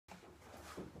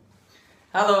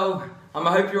Hello,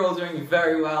 I hope you're all doing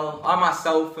very well. I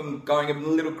myself am going a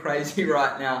little crazy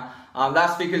right now.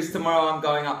 That's because tomorrow I'm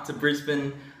going up to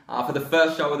Brisbane for the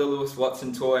first show of the Lewis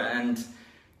Watson tour, and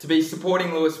to be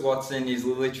supporting Lewis Watson is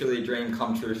literally a dream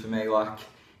come true for me. Like,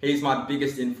 he's my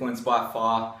biggest influence by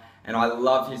far, and I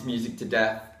love his music to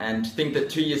death. And to think that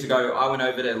 2 years ago I went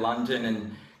over to London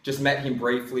and just met him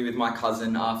briefly with my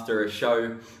cousin after a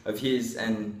show of his,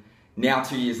 and now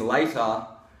 2 years later,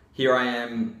 here I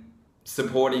am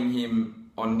supporting him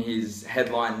on his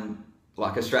headline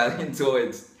Australian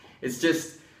tour. It's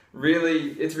just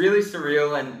really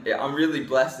surreal, and I'm really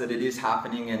blessed that it is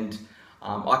happening, and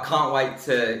I can't wait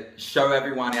to show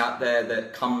everyone out there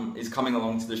that is coming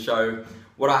along to the show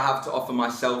what I have to offer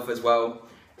myself as well.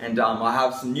 And I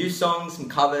have some new songs, some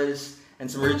covers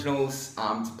and some originals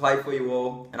to play for you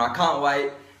all, and I can't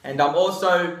wait. And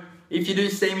also, if you do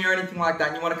see me or anything like that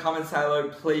and you want to come and say hello,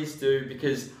 please do,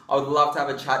 because I would love to have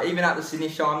a chat. Even at the Sydney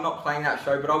show, I'm not playing that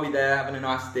show, but I'll be there having a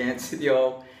nice dance with you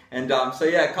all. And so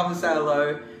yeah, come and say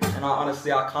hello. And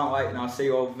honestly, I can't wait, and I'll see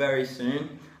you all very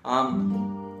soon.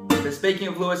 But speaking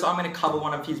of Lewis, I'm going to cover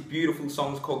one of his beautiful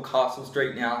songs called Castle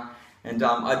Street now. And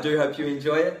I do hope you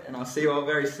enjoy it, and I'll see you all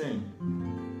very soon.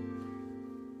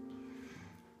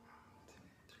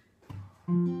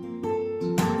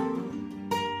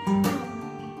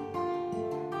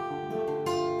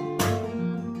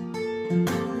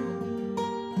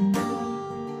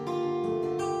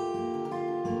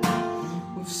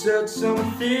 We've said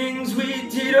some things we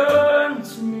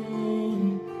didn't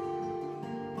mean.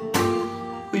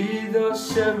 With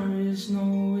us there is no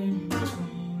in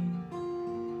between.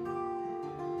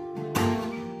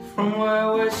 From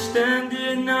where we're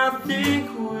standing, I think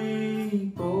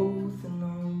we both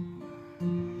know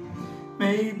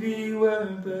maybe we're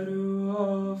better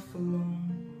off alone.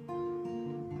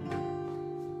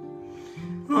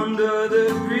 Under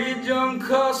the bridge on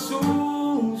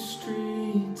Castle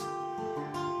Street,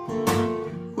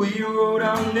 we wrote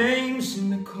our names in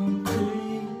the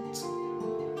concrete.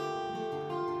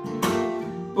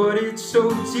 But it's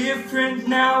so different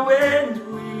now, and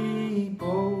we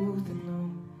both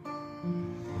know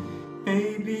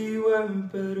maybe we're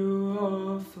better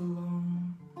off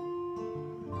alone.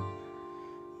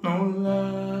 No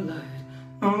light,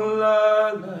 no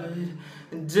light,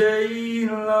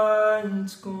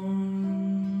 daylight's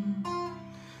gone.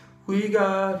 We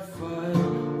got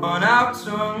fire on our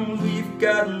tongue, we've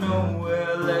got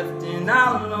nowhere left in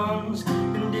our lungs.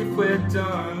 And if we're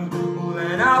done, well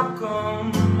then I'll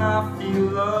come. I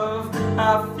feel love,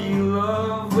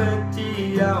 where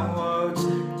did our hearts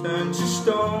turn to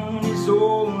stone? Is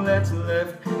all that's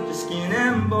left just skin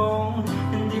and bone.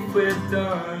 And if we're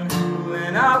done, well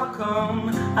then I'll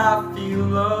come. I feel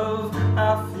love,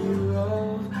 I feel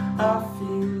love, I feel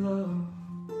love.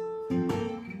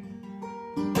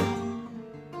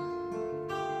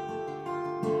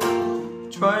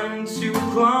 Trying to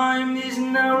climb these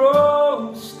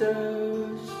narrow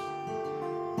stairs,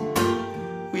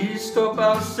 we stop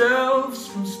ourselves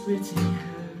from splitting hairs.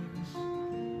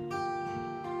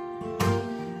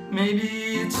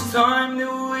 Maybe it's time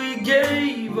that we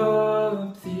gave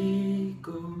up the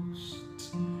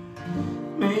ghosts.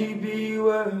 Maybe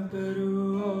we're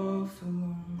better off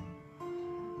alone.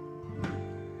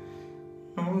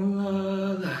 No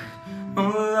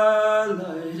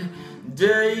light,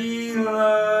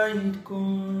 daylight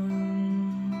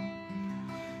gone.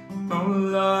 No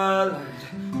light,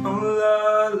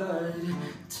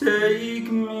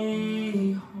 take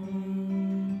me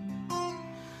home.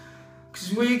 'Cause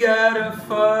we got a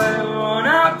fire on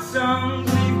our tongues,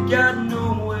 we've got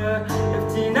nowhere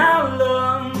left in our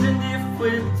lungs. And if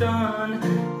we're done,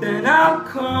 then I'll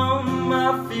come.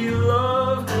 I feel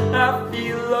love,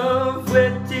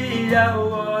 where did our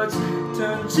hearts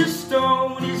turn to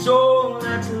stone? Is all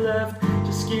that's left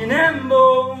just skin and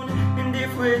bone. And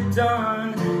if we're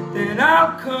done, then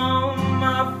I'll come.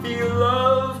 I feel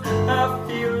love, well I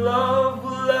feel love.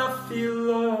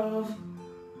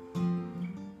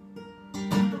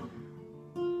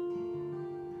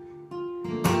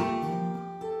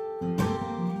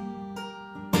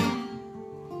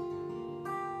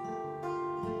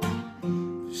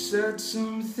 We said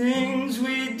some things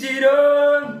we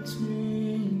didn't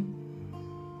mean.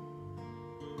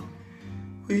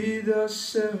 With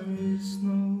us there is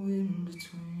no in between.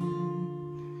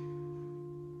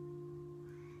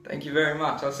 Thank you very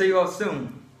much. I'll see you all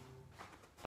soon.